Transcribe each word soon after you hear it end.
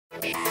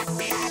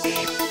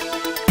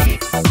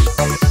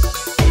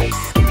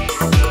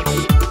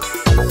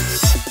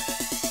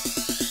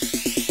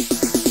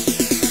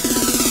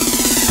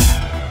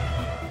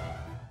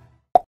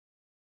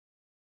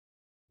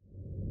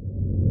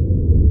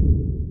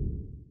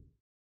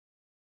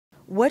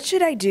What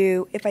should I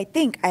do if I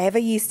think I have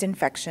a yeast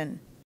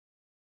infection?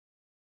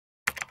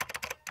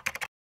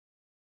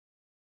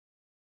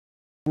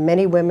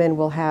 Many women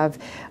will have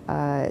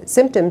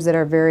symptoms that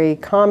are very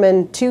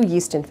common to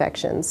yeast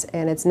infections,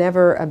 and it's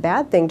never a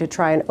bad thing to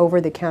try an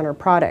over-the-counter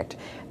product.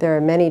 There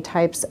are many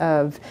types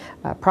of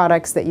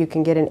products that you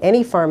can get in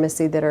any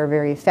pharmacy that are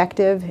very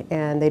effective,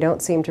 and they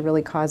don't seem to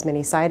really cause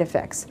many side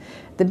effects.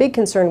 The big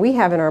concern we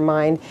have in our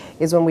mind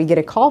is when we get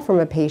a call from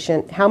a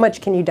patient, how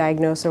much can you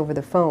diagnose over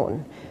the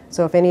phone?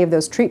 So if any of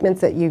those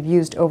treatments that you've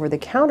used over the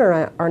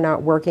counter are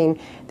not working,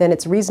 then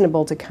it's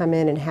reasonable to come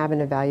in and have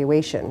an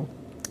evaluation.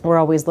 We're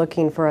always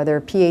looking for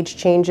other pH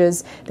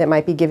changes that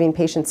might be giving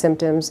patients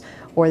symptoms,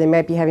 or they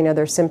might be having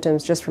other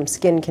symptoms just from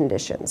skin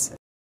conditions.